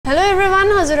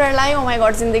हजुरहरुलाई oh my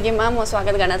God जिन्दगीमा म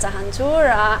स्वागत गर्न चाहन्छु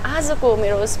र आजको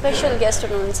मेरो स्पेशल गेस्ट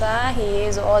हुनुहुन्छ he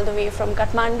is all the way from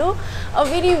Kathmandu a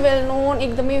very well नोन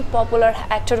एकदमै पपुलर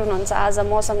एक्टर हुनुहुन्छ आज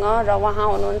मसँग र उहाँ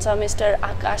हुनुहुन्छ मिस्टर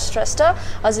आकाश श्रेष्ठ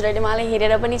हजुरहरुले मलाई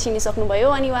हेरेर पनि चिनिसक्नु भयो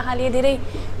अनि उहाँले धेरै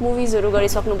मुभिजहरु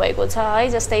गरिसक्नु भएको छ है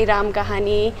जस्तै राम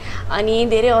कहानी अनि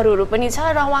धेरै अरूहरु पनि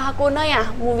छ र उहाँको नयाँ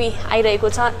मुभी आइरहेको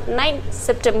छ 9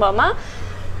 सेप्टेम्बरमा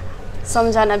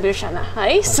सम्झना बिर्सना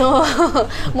है सो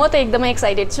म त एकदमै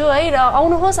एक्साइटेड छु है र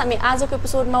आउनुहोस् हामी आजको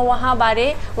एपिसोडमा उहाँ बारे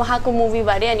उहाँको मुभी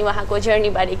बारे अनि उहाँको जर्नी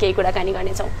बारे केही कुराकानी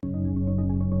गर्नेछौँ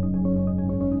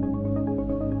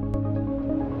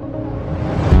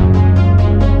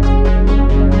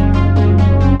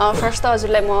फर्स्ट त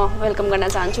हजुरलाई म वेलकम गर्न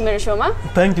चाहन्छु मेरो शोमा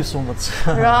थ्यांक यू सो मच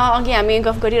र अघि हामी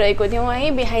गफ गरिरहेको थियौँ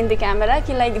है बिहाइन्ड द क्यामेरा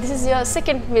कि like this is your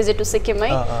second visit to Sikkim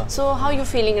है so how you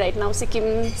feeling right now Sikkim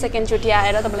second चोटि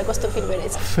आएर तपाईलाई कस्तो फिल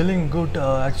भइरहेछ फिलिङ गुड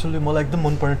एक्चुअली मलाई एकदम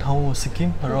मनपर्ने ठाउँ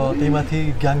सिक्किम र त्यहीमाथि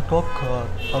ग्याङटक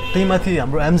त्यहीमाथि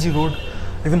हाम्रो एमजी रोड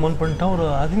एकदम मनपर्ने ठाउँ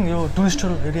र आई थिङ्क यो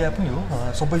टुरिस्टल एरिया पनि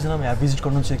हो सबैजना यहाँ भिजिट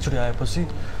गर्नुहुन्छ एकचोटि आएपछि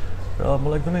र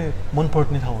मलाई एकदमै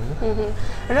मनपर्ने ठाउँ हो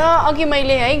र अघि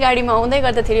मैले है गाडीमा आउँदै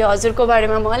गर्दाखेरि हजुरको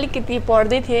बारेमा म अलिकति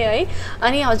पढ्दै थिएँ है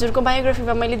अनि हजुरको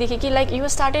बायोग्राफीमा मैले देखेँ कि like you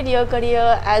started your career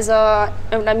as a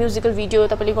एउटा म्युजिकल भिडियो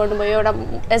तपाईँले गर्नुभयो एउटा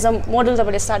एज अ मोडल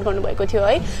तपाईँले स्टार्ट गर्नुभएको थियो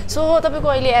है सो तपाईँको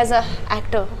अहिले एज अ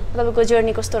एक्टर तपाईँको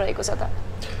जर्नी कस्तो रहेको छ त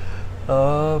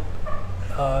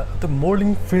त्यो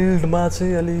मोडलिङ फिल्डमा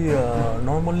चाहिँ अलि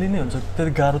नर्मल्ली नै हुन्छ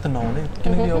त्यति गाह्रो त नहुने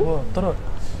किनकि अब तर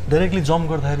डाइरेक्टली जम्प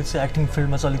गर्दाखेरि चाहिँ एक्टिङ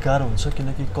फिल्डमा चाहिँ अलिक गाह्रो हुन्छ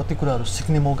किनकि कति कुराहरू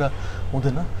सिक्ने मौका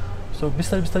हुँदैन सो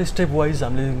बिस्तारै बिस्तारै स्टेप वाइज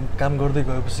हामीले काम गर्दै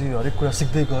गएपछि हरेक कुरा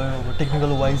सिक्दै गयो अब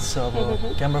टेक्निकल वाइज अब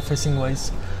क्यामेरा फेसिङ वाइज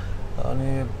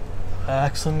अनि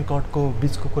एक्सन कटको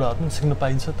बिचको कुराहरू पनि सिक्न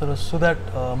पाइन्छ तर सो द्याट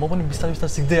म पनि बिस्तारै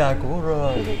बिस्तारै सिक्दै आएको हो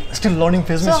र स्टिल लर्निङ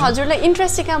फेजमा छु हजुरलाई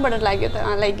इन्ट्रेस्ट चाहिँ कहाँबाट लाग्यो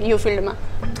त लाइक यो फिल्डमा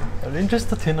इन्ट्रेस्ट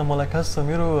त थिएन मलाई खास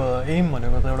मेरो एम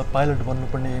भनेको त एउटा पाइलट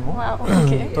बन्नुपर्ने एम हो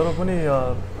तर पनि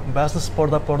ब्याचलर्स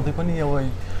पढ्दा पढ्दै पनि अब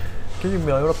केही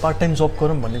एउटा पार्ट टाइम जब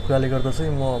गरौँ भन्ने कुराले गर्दा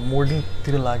चाहिँ म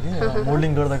मोडलिङतिर लागेँ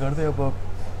मोडलिङ गर्दा गर्दै अब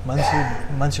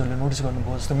मान्छेहरूले नोटिस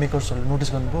गर्नुभयो जस्तो मेकर्सहरूले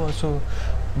नोटिस गर्नुभयो सो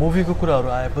मुभीको कुराहरू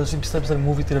आएपछि बिस्तारै बिस्तारै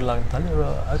मुभीतिर लाग्न थाल्यो र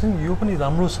आई थिङ्क यो पनि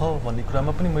राम्रो छ भन्ने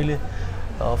कुरामा पनि मैले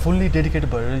फुल्ली डेडिकेट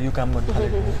भएर यो काम गर्न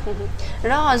थालेको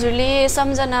र हजुरले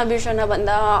सम्झना बिर्सना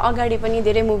भन्दा अगाडि पनि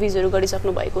धेरै मुभिजहरू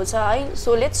गरिसक्नु भएको छ है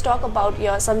सो लेट्स टक अबाउट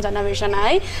यो सम्झना बिर्सना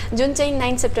है जुन चाहिँ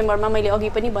 9 सेप्टेम्बरमा मैले अघि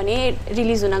पनि भने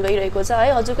रिलिज हुन गइरहेको छ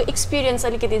है हजुरको एक्सपिरियन्स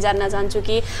अलिकति जान्न चाहन्छु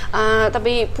कि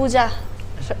तपाईँ पूजा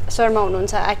शर्मा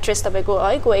हुनुहुन्छ एक्ट्रेस तपाईँको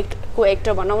है को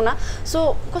एक्टर भनौँ न सो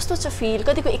कस्तो छ फिल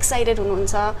कतिको एक्साइटेड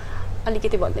हुनुहुन्छ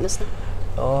अलिकति भनिदिनुहोस्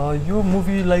न यो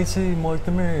मुभीलाई चाहिँ म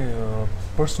एकदमै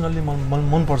पर्सनल्ली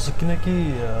मनपर्छ किनकि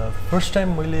फर्स्ट टाइम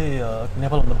मैले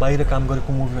नेपालभन्दा बाहिर काम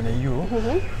गरेको मुभी भने यो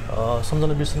हो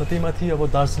सम्झना बिर्सना त्यही माथि अब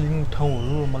दार्जिलिङ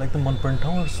ठाउँहरू मलाई एकदम मनपर्ने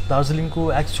ठाउँ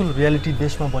दार्जिलिङको एक्चुअल रियालिटी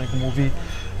बेसमा बनेको मुभी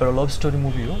एउटा लभ स्टोरी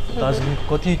मुभी हो दार्जिलिङको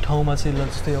कति ठाउँमा चाहिँ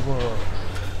जस्तै अब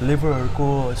लेबरहरूको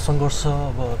सङ्घर्ष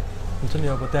अब हुन्छ नि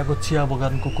अब त्यहाँको चिया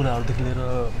बगानको कुराहरूदेखि लिएर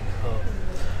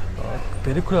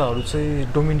धेरै कुराहरू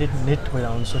चाहिँ डोमिनेट भएर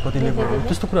आउँछ कति लेबरहरू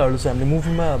त्यस्तो कुराहरू चाहिँ हामीले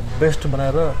मुभीमा बेस्ट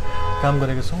बनाएर काम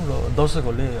गरेका छौँ र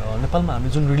दर्शकहरूले नेपालमा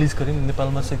हामीले जुन रिलिज गऱ्यौँ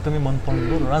नेपालमा चाहिँ एकदमै मन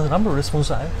पर्नुभयो र राम्रो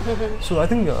रेस्पोन्स आयो सो आई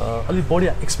थिङ्क अलिक बढी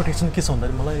एक्सपेक्टेसन के छ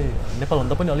भन्दाखेरि मलाई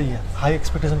नेपालभन्दा पनि अलिक हाई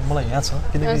एक्सपेक्टेसन मलाई यहाँ छ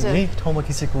किनकि यही ठाउँमा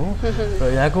खिचेको हो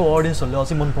र यहाँको अडियन्सहरूले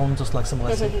अझै मन पराउनु जस्तो लाग्छ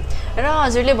मलाई चाहिँ र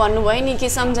हजुरले भन्नुभयो नि कि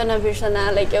सम्झना बिर्सना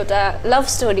लाइक एउटा लभ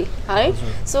स्टोरी है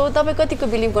सो तपाईँ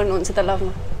कतिको बिलिभ गर्नुहुन्छ त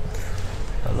लभमा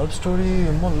लभ स्टोरी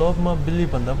म लभमा बिलिभ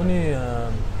भन्दा पनि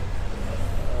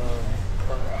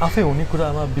आफै हुने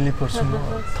कुरामा बिलिभ गर्छु म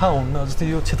थाहा हुन्न जस्तै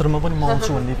यो क्षेत्रमा पनि म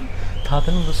आउँछु भन्ने थाहा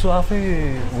थिएन सो आफै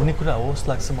हुने कुरा हो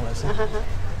जस्तो लाग्छ मलाई चाहिँ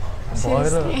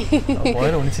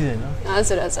भएर हुने चिज होइन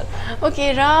हजुर हजुर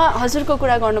ओके र हजुरको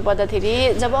कुरा गर्नुपर्दाखेरि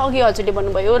जब अघि हजुरले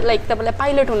भन्नुभयो लाइक तपाईँलाई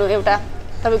पाइलट हुनु एउटा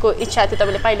तपाईँको इच्छा थियो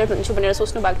तपाईँले पाइलट हुन्छु भनेर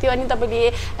सोच्नु भएको थियो अनि तपाईँले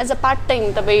एज अ पार्ट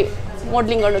टाइम तपाईँ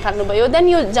मोडलिङ गर्नु थाल्नुभयो then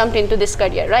you jump in to this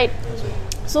career right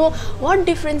so what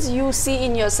difference you C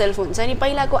in your self हुन्छ अनि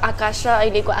पहिलाको आकाश र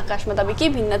अहिलेको आकाशमा तपाईँ के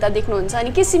भिन्नता देख्नुहुन्छ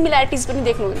अनि के सिमिल्यारिटिज पनि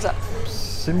देख्नुहुन्छ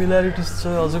सिमिल्यारिटिज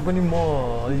चाहिँ अझै पनि म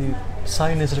अलिक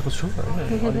साई नेचरको छु होइन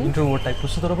अलिक इन्ट्रोभर्ट टाइपको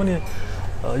छु तर पनि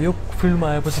यो फिल्डमा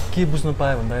आएपछि के बुझ्न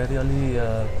पाएँ भन्दाखेरि अलि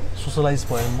सोसलाइज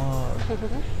भएँ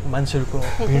म मान्छेहरूको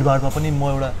भिडभाडमा पनि म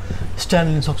एउटा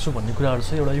स्ट्यान्ड लिन सक्छु भन्ने कुराहरू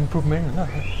चाहिँ एउटा इम्प्रुभमेन्ट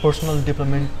होइन पर्सनल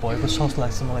डेभलपमेन्ट भएको जस्तो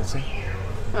लाग्छ मलाई चाहिँ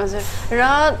हजुर र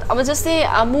अब जस्तै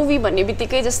मुभी भन्ने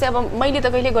बित्तिकै जस्तै अब मैले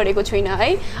त कहिले गरेको छुइनँ है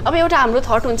अब एउटा हाम्रो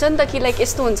थट हुन्छ नि त कि लाइक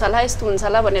यस्तो हुन्छ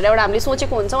होला भनेर एउटा हामीले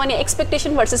सोचेको हुन्छौँ अनि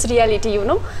expectation versus reality you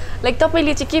know like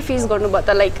तपाईँले चाहिँ के फेस गर्नुभयो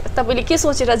त लाइक तपाईँले के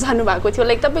सोचेर जानुभएको थियो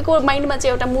लाइक तपाईँको माइन्डमा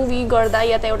चाहिँ एउटा मुभी गर्दा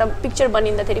या त एउटा पिक्चर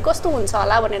बनिँदाखेरि कस्तो हुन्छ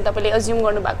होला भनेर तपाईँले अज्युम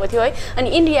गर्नुभएको थियो है अनि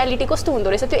इन रियालिटी कस्तो हुँदो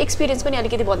रहेछ त्यो एक्सपिरियन्स पनि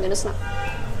अलिकति भनिदिनुहोस् न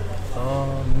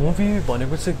मुभी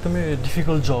भनेको चाहिँ एकदमै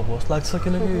डिफिकल्ट जब हो जस्तो लाग्छ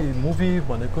किनकि मुभी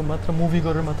भनेको मात्र मुभी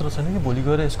गरेर मात्र छैन कि भोलि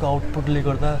गएर यसको आउटपुटले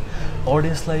गर्दा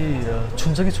अडियन्सलाई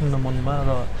छुन्छ कि छुन्न मनमा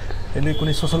र यसले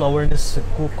कुनै सोसल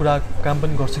अवेरनेसको कुरा काम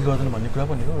पनि गर्छ कि गर्दैन भन्ने कुरा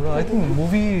पनि हो र I think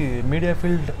movie media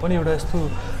field पनि एउटा यस्तो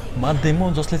माध्यम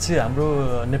हो जसले चाहिँ हाम्रो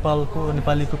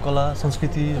नेपालीको कला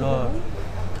संस्कृति र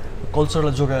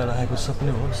कल्चरलाई जोगाएर राखेको छ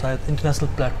पनि हो सायद इन्टरनेसनल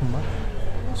प्लेटफर्ममा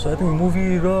so I think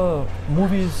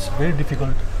movie is very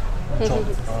difficult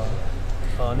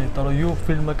अनि तर यो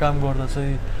फिल्डमा काम गर्दा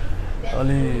चाहिँ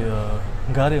अलि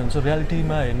गाह्रै हुन्छ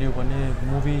रियालिटीमा हेर्ने हो भने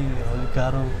मुभी अलिक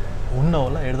गाह्रो हुन्न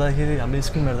होला हेर्दाखेरि हामीले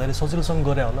स्क्रिनमा हेर्दाखेरि सजिलोसँग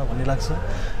गरे होला भन्ने लाग्छ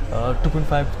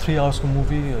 2.5-3 आवर्सको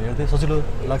मुभी हेर्दै सजिलो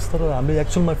लाग्छ तर हामीले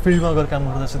एक्चुअलमा फिल्डमा गएर काम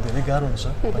गर्दा चाहिँ धेरै गाह्रो हुन्छ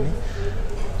पनि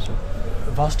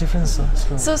वास्ट डिफरेन्स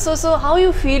छ सो हाउ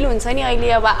यु फिल हुन्छ नि अहिले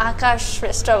अब आकाश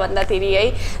श्रेष्ठ भन्दाखेरि है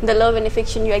the love and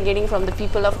affection you are getting from the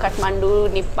people of Kathmandu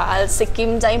Nepal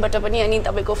Sikkim जहीँबाट पनि अनि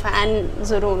तपाईँको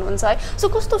फ्यान्सहरू हुनुहुन्छ है सो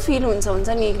कस्तो फिल हुन्छ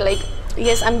नि like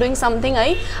yes I'm doing something है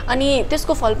अनि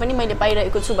त्यसको फल पनि मैले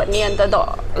पाइरहेको छु भन्ने अन्त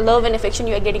the love and affection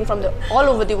you are getting from the all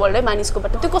over the world है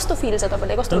मानिसकोबाट त्यो कस्तो फिल छ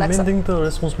तपाईँलाई कस्तो लाग्छ मेन थिङ त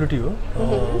रेस्पोन्सिबिलिटी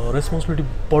हो रेस्पोन्सिबिलिटी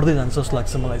बढ्दै जान्छ जस्तो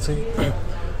लाग्छ मलाई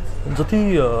चाहिँ जति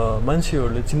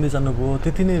मान्छेहरूले चिन्दै जानुभयो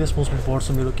त्यति नै रेस्पोन्सिबिलिटी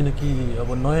बढ्छ मेरो किनकि अब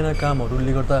नयाँ नयाँ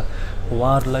कामहरूले गर्दा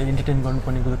उहाँहरूलाई इन्टरटेन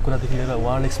गर्नुपर्ने कुरादेखि लिएर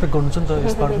उहाँहरूले एक्सपेक्ट गर्नुहुन्छ नि त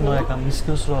यसबाट नयाँ काम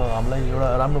निस्कियोस् र हामीलाई एउटा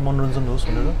राम्रो मनोरञ्जन होस्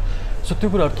भनेर सो त्यो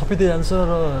कुराहरू थपिँदै जान्छ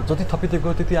र जति थपिँदै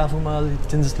गयो त्यति आफूमा अलिक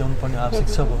चेन्जेस ल्याउनु पर्ने आवश्यक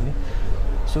छ भने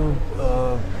सो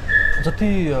जति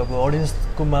अब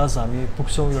अडियन्सको माझ हामी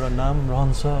पुग्छौँ एउटा नाम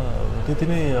रहन्छ त्यति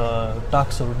नै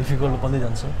टास्कहरू डिफिकल्ट बन्दै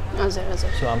जान्छ हजुर हजुर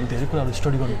सो हामी धेरै कुराहरू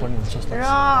स्टडी गर्नुपर्ने हुन्छ र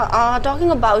टकिङ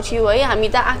अबाउट यु है हामी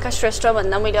त आकाश श्रेष्ठ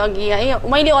भन्दा मैले अघि है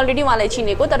मैले अलरेडी उहाँलाई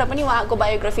चिनेको तर पनि उहाँको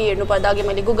बायोग्राफी हेर्नुपर्दा अघि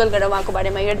मैले गुगल गरेर उहाँको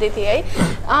बारेमा हेर्दै थिएँ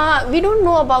है we don't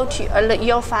know about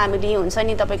your family हुन्छ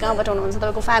नि तपाईँ कहाँबाट हुनुहुन्छ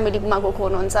तपाईँको फ्यामिलीमा गएको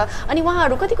हुनुहुन्छ अनि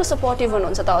उहाँहरू कतिको सपोर्टिभ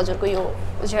हुनुहुन्छ त हजुरको यो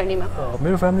जर्नीमा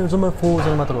मेरो फ्यामिली जम्मा 4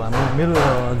 जना मात्र हो हाम्रो मेरो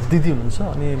दिदी हुनुहुन्छ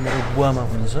अनि मेरो बुवामा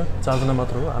हुनुहुन्छ 4 जना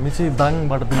मात्र हो हामी चाहिँ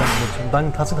दाङबाट बिलङ गर्छौँ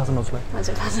दाङ थाहा छ नउसलाई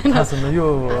थाहा छैन यो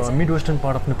mid western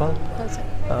part of Nepal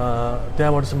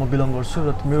त्यहाँबाट चाहिँ म बिलङ गर्छु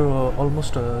र मेरो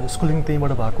अलमोस्ट स्कुलिङ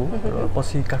त्यहीँबाट भएको र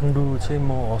पछि काठमाडौँ चाहिँ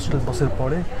म हस्टेल बसेर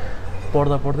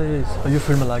पढ्दै यो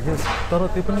फिल्डमा लागेँ तर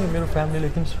त्यो पनि मेरो फ्यामिलीले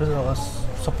एकदम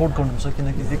सपोर्ट गर्नुहुन्छ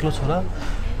किनकि एक्लो छोरा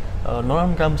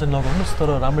नराम्रो काम चाहिँ नगर्नुहोस् तर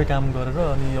राम्रै काम गरेर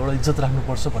अनि एउटा इज्जत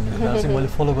राख्नुपर्छ भन्ने कुरा चाहिँ मैले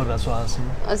फलो गरिरहेको छु आजसम्म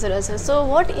हजुर हजुर so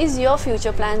what is your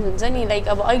future plan हुन्छ नि लाइक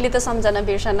अब अहिले त सम्झना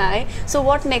बिर्सना है सो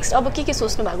वाट नेक्स्ट अब के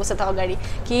सोच्नु भएको छ त अगाडि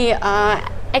कि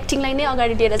एक्टिङलाई नै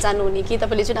अगाडि लिएर जानुहुने कि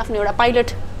तपाईँले जुन आफ्नो एउटा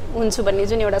पाइलट हुन्छु भन्ने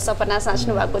जुन एउटा सपना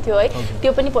साच्नु भएको थियो है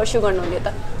त्यो पनि पर्स्यु गर्नुहुने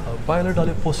त पाइलट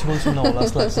अलिक पोसिबल चाहिँ नहोला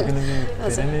जस्तो लाग्छ किनकि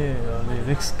धेरै नै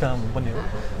रिस्क काम पनि हो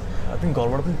आई थिङ्क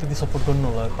घरबाट पनि त्यति सपोर्ट गर्नु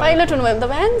होला पाइलट हुनुभयो भने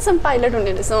त ह्यान्डसम पाइलट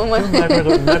हुने रहेछ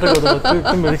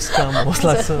एकदम रिस्क काम जस्तो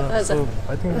लाग्छ सो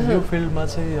आई थिङ्क यो फिल्डमा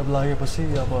चाहिँ अब लागेपछि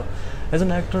अब as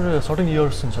an actor certain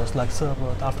years हुन्छ जस्तो लाग्छ अब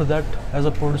after that as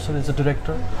a producer as a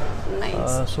director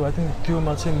so I think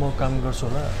त्योमा चाहिँ म काम गर्छु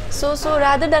होला सो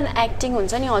रादर देन एक्टिङ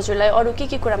हुन्छ नि हजुरलाई अरू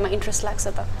के कुरामा इन्ट्रेस्ट लाग्छ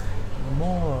त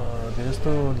म धेरै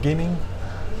जस्तो गेमिङ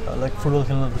लाइक फुटबल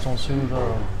खेल्न रुचाउँछु र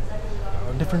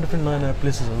डिफ्रेन्ट नयाँ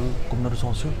प्लेसेसहरू घुम्न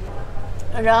रुचाउँछु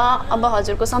र अब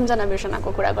हजुरको सम्झना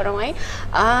बिर्सनाको कुरा गरौँ है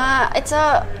इट्स अ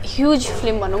ह्युज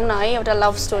फिल्म भनौँ न है एउटा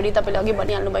लभ स्टोरी तपाईँले अघि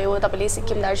भनिहाल्नुभयो तपाईँले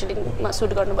सिक्किम दार्जिलिङमा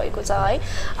सुट गर्नुभएको छ है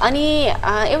अनि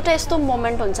एउटा यस्तो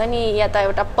मोमेन्ट हुन्छ नि या त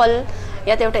एउटा पल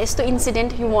या त एउटा यस्तो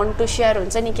incident you want to share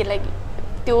हुन्छ नि कि लाइक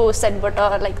त्यो सेटबाट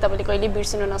लाइक तपाईँले कहिले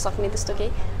बिर्सिनु नसक्ने त्यस्तो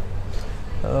केही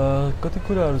कति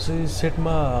कुराहरू चाहिँ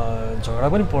सेटमा झगडा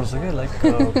पनि पर्छ क्या लाइक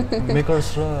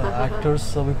मेकर्स र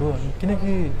एक्टर्स सबैको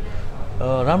किनकि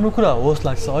राम्रो कुरा होस्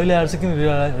लाग्छ अहिले आएर चाहिँ किन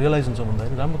रियलाइज हुन्छ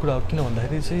भन्दाखेरि राम्रो कुरा हो किन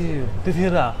भन्दाखेरि चाहिँ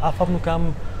त्यतिखेर आफ्नो काम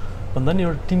भन्दा नि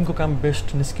एउटा टिमको काम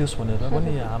बेस्ट निस्कियोस् भनेर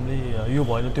पनि हामीले यो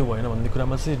भएन त्यो भएन भन्ने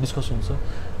कुरामा चाहिँ डिस्कस हुन्छ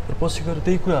र पछि गएर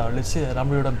त्यही कुराहरूले चाहिँ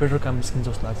राम्रो एउटा बेटर काम निस्किन्छ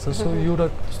जस्तो लाग्छ सो यो एउटा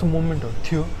त्यस्तो मोमेन्टहरू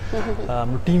थियो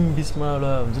हाम्रो टिम बिचमा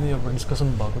एउटा हुन्छ नि एउटा डिस्कसन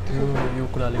भएको थियो यो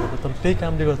कुराले गर्दा तर त्यही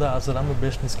कामले गर्दा आज राम्रो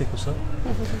बेस्ट निस्केको छ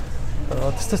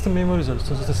त्यस्तो मेमोरिजहरू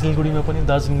छ जस्तै सिलगढीमा पनि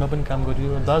दार्जिलिङमा पनि काम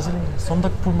गरियो दार्जिलिङ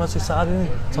सन्दकपुरमा चाहिँ साह्रै नै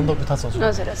सन्दकपू थाहा छ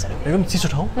एकदम चिसो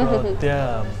ठाउँ र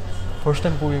त्यहाँ फर्स्ट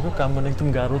टाइम पुगेको काम गर्न एकदम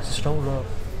गाह्रो चिसो ठाउँ र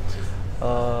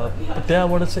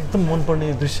त्यहाँबाट चाहिँ एकदम मनपर्ने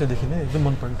दृश्यदेखि नै एकदम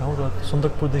मनपर्ने ठाउँ र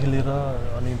सन्दकपुरदेखि लिएर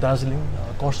अनि दार्जिलिङ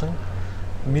खरसाङ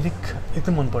मिरिक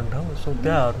एकदम मनपर्ने ठाउँ सो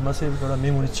त्यहाँहरूमा चाहिँ एउटा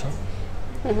मेमोरिज छ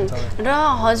र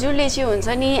हजुरले चाहिँ हुन्छ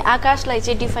नि आकाशलाई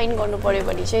चाहिँ डिफाइन गर्नु पर्यो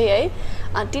भने चाहिँ है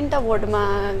 3टा वर्डमा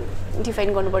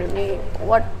डिफाइन गर्नु पर्यो भने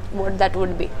what word that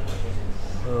would be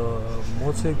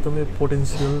म चाहिँ एकदमै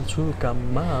पोटेन्सियल छु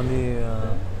काममा अनि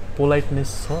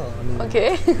पोलाइटनेस छ अनि ओके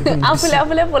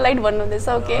आफूले पोलाइट भन्नुहुँदैछ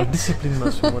ओके डिसिप्लिनमा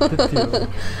छु म त्यति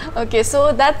हो okay so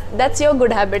that's your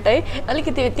good habit है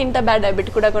अलिकति 3टा ब्याड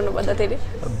ह्याबिट कुरा गर्नुपर्दाखेरि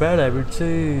ब्याड ह्याबिट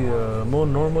चाहिँ म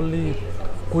नर्मल्ली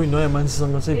कोही नयाँ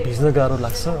मान्छेसँग चाहिँ भिज्न गाह्रो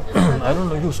लाग्छ आई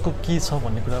डोन्ट नो कि उसको के छ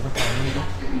भन्ने कुरा पनि थाहा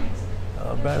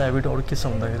हुँदैन ब्याड ह्याबिट अरू के छ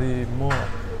भन्दाखेरि म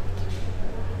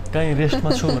कहीँ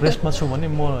रेस्टमा छु भने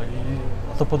म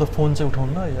हतपत फोन चाहिँ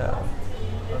उठाउन्न या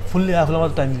फुल्ली आफूलाई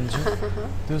मात्र टाइम दिन्छु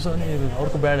त्यो छ अनि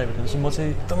अर्को ब्याड ह्याबिटहरू चाहिँ म चाहिँ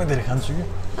एकदमै धेरै खान्छु कि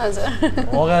हजुर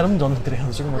अगाएर पनि झन् धेरै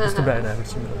खान्छु कि म त्यस्तो ब्याड ह्याबिट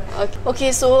छ मेरो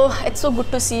okay so it's so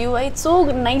good to see you है it's so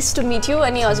nice to meet you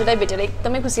अनि हजुरलाई भेटेर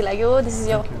एकदमै खुसी लाग्यो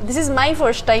this is my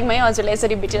first time है हजुरलाई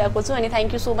यसरी भेटिरहेको छु अनि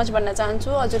थ्याङ्क यू सो मच भन्न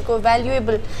चाहन्छु हजुरको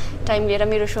भ्यालुएबल टाइम लिएर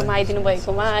मेरो सोमा आइदिनु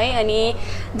भएकोमा है अनि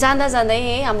जाँदै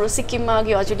है हाम्रो सिक्किममा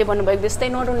अघि हजुरले भन्नुभएको जस्तै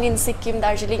not only in Sikkim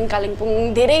Darjeeling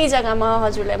Kalimpong धेरै जग्गामा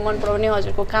हजुरलाई मन पराउने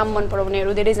हजुरको काम मन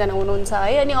पराउनेहरू धेरैजना हुनुहुन्छ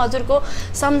है अनि हजुरको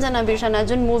सम्झना बिर्सना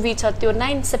जुन मुभी छ त्यो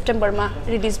 9 सेप्टेम्बरमा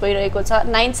रिलिज भइरहेको छ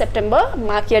 9 September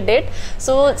mark your date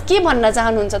so के भन्न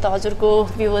चाहनुहुन्छ त हजुरको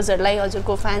भ्युवर्सहरूलाई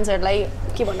हजुरको फ्यान्सहरूलाई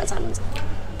के भन्न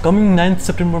चाहनुहुन्छ कमिङ 9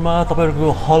 सेप्टेम्बरमा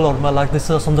तपाईँहरूको हलहरूमा लाग्दैछ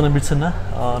सम्झना बिर्सना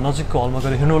नजिकको हलमा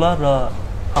गएर हेर्नुहोला र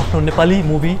आफ्नो नेपाली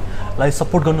मुभीलाई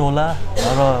सपोर्ट गर्नुहोला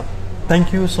र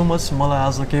थ्याङ्क यू सो मच मलाई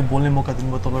आज केही बोल्ने मौका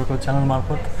दिनुभयो तपाईँहरूको च्यानल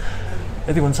मार्फत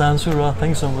यति भन्न चाहन्छु र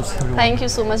thank so much thank you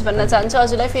so much भन्न चाहन्छु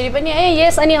हजुरलाई फेरि पनि है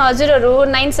यस अनि हजुरहरू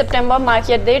 9 सेप्टेम्बर मार्क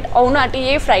यर डेट आउन आँटी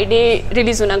यही फ्राइडे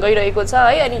रिलिज हुन गइरहेको छ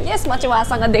है अनि यस म चाहिँ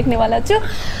उहाँसँग देख्नेवाला छु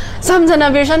सम्झना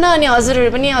बिर्सना अनि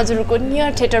हजुरहरू पनि हजुरको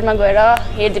नियर थिएटरमा गएर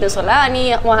हेरिदिनुहोस् होला अनि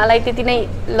उहाँलाई त्यति नै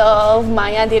लभ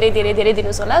माया धेरै धेरै धेरै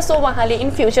दिनुहोस् होला सो उहाँले इन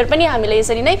फ्युचर पनि हामीले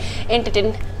यसरी नै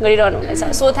एन्टरटेन गरिरहनु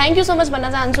हुनेछ so thank you so much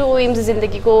भन्न चाहन्छु ओएमजी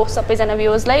जिन्दगीको सबैजना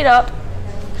भ्युवर्सलाई र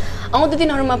आउँदो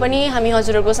दिनहरूमा पनि हामी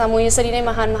हजुरहरूको सामु यसरी नै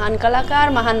महान कलाकार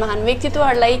महान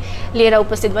व्यक्तित्वहरूलाई लिएर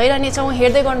उपस्थित भइरहनेछौँ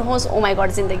हेर्दै गर्नुहोस् ओ माई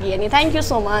गड जिन्दगी अनि thank you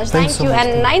so much thank you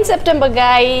and 9 September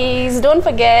guys don't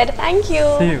forget thank you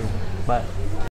by